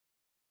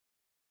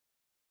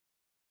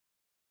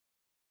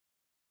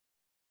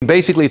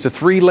basically it's a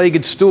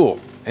three-legged stool.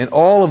 And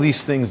all of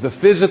these things, the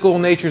physical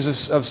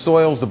natures of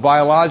soils, the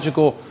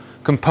biological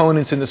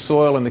components in the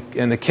soil,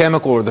 and the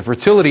chemical or the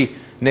fertility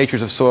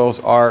natures of soils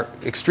are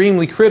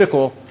extremely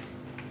critical.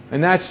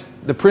 And that's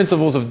the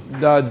principles of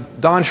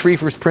Don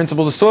Schrieffer's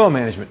principles of soil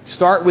management.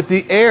 Start with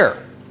the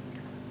air.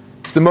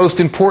 It's the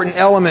most important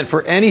element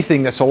for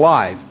anything that's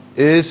alive,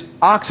 is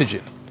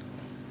oxygen.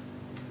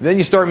 Then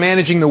you start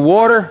managing the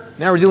water.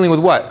 Now we're dealing with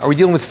what? Are we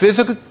dealing with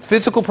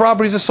physical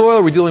properties of soil?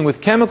 Are we dealing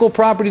with chemical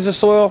properties of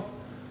soil?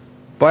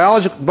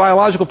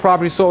 Biological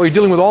properties of soil? Are you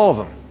dealing with all of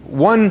them?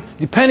 One,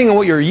 depending on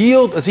what your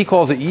yield, as he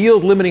calls it,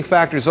 yield limiting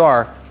factors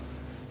are,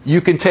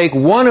 you can take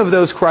one of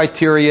those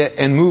criteria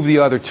and move the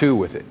other two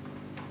with it.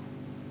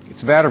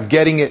 It's a matter of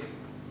getting it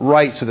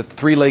right so that the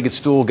three-legged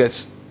stool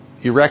gets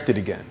erected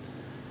again.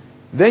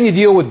 Then you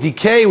deal with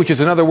decay, which is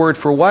another word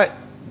for what?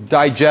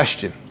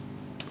 Digestion.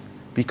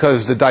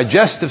 Because the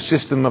digestive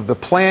system of the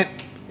plant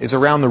is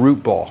around the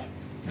root ball.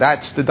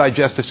 That's the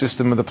digestive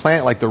system of the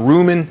plant, like the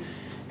rumen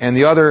and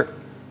the other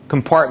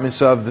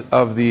compartments of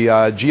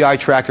the GI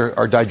tract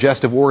are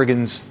digestive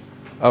organs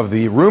of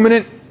the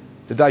ruminant.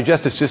 The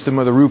digestive system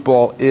of the root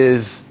ball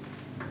is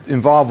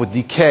involved with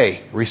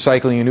decay,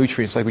 recycling of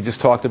nutrients like we just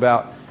talked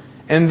about.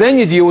 And then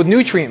you deal with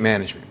nutrient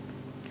management.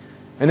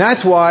 And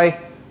that's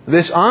why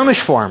this Amish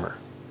farmer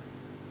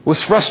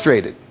was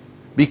frustrated,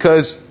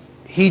 because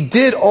he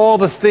did all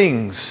the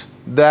things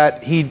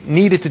that he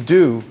needed to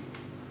do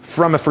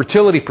from a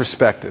fertility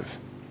perspective.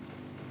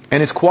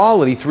 And his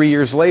quality 3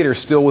 years later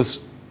still was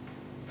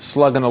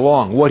slugging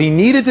along. What he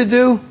needed to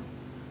do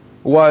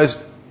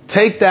was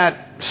take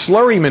that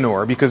slurry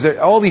manure, because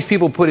all these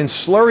people put in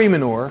slurry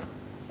manure,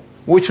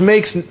 which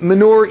makes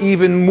manure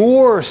even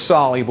more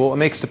soluble. It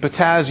makes the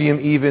potassium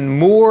even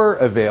more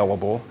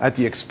available at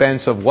the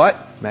expense of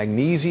what?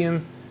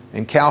 Magnesium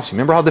and calcium.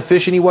 Remember how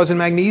deficient he was in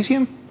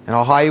magnesium? And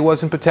how high he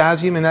was in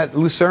potassium in that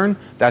lucerne?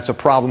 That's a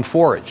problem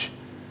forage.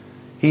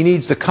 He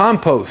needs to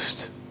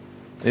compost,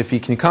 if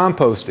he can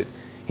compost it.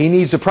 He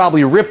needs to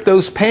probably rip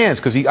those pans,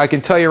 because I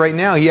can tell you right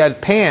now, he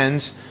had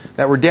pans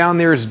that were down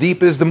there as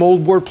deep as the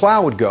moldboard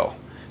plow would go.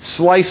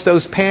 Slice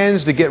those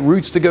pans to get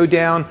roots to go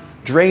down,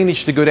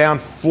 drainage to go down,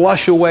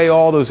 flush away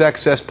all those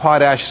excess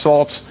potash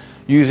salts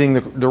using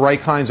the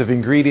right kinds of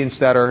ingredients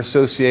that are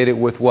associated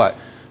with what?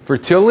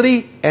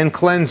 Fertility and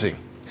cleansing.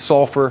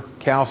 Sulfur,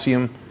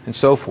 calcium, and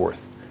so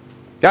forth.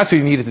 That's what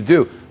you needed to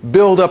do.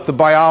 Build up the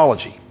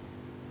biology.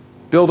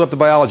 Build up the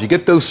biology.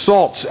 Get those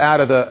salts out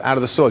of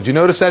the soil. Did you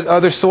notice that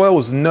other soil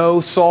was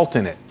no salt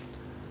in it?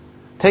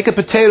 Take a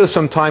potato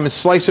sometime and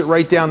slice it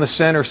right down the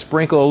center.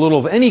 Sprinkle a little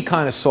of any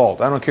kind of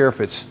salt. I don't care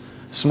if it's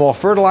small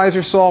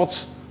fertilizer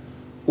salts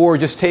or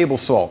just table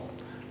salt.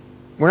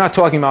 We're not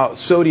talking about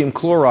sodium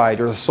chloride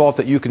or the salt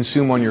that you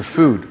consume on your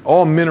food.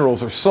 All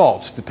minerals are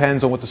salts.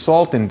 Depends on what the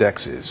salt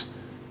index is.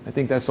 I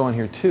think that's on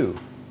here too.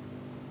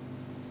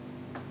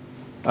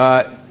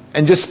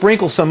 And just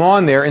sprinkle some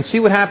on there and see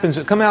what happens.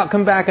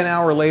 Come back an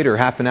hour later,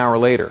 half an hour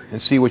later,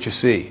 and see what you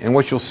see. And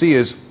what you'll see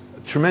is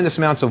tremendous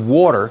amounts of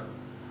water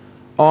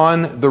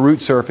on the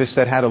root surface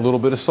that had a little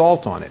bit of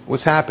salt on it.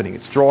 What's happening?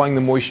 It's drawing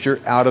the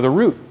moisture out of the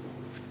root.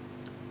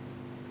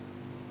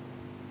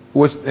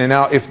 And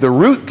now, if the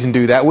root can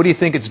do that, what do you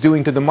think it's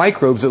doing to the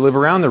microbes that live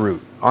around the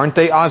root? Aren't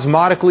they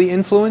osmotically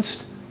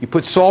influenced? You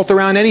put salt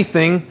around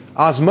anything,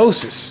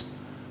 osmosis.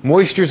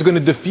 Moisture is going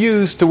to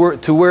diffuse to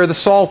where the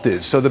salt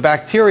is. So the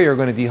bacteria are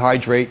going to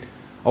dehydrate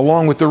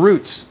along with the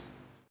roots.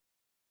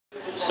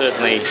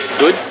 Certainly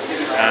good.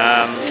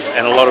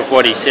 And a lot of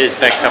what he says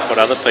backs up what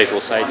other people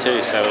say too.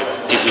 So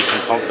it gives you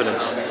some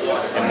confidence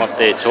in what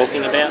they're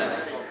talking about.